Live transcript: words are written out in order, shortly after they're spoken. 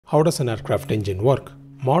How does an aircraft engine work?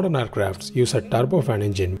 Modern aircrafts use a turbofan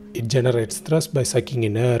engine. It generates thrust by sucking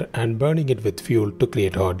in air and burning it with fuel to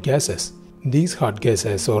create hot gases. These hot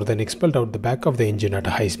gases are then expelled out the back of the engine at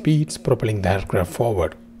high speeds, propelling the aircraft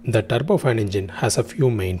forward. The turbofan engine has a few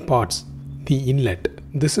main parts. The inlet.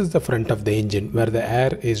 This is the front of the engine where the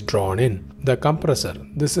air is drawn in. The compressor.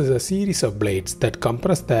 This is a series of blades that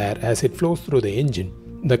compress the air as it flows through the engine.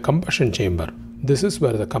 The combustion chamber. This is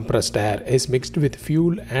where the compressed air is mixed with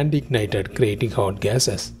fuel and ignited, creating hot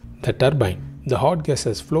gases. The turbine. The hot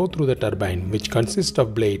gases flow through the turbine, which consists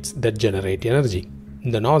of blades that generate energy.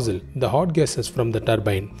 The nozzle. The hot gases from the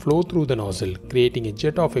turbine flow through the nozzle, creating a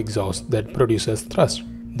jet of exhaust that produces thrust.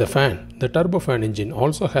 The fan. The turbofan engine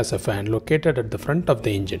also has a fan located at the front of the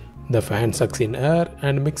engine. The fan sucks in air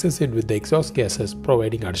and mixes it with the exhaust gases,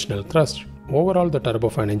 providing additional thrust. Overall, the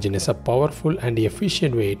turbofan engine is a powerful and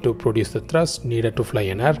efficient way to produce the thrust needed to fly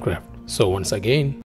an aircraft. So once again,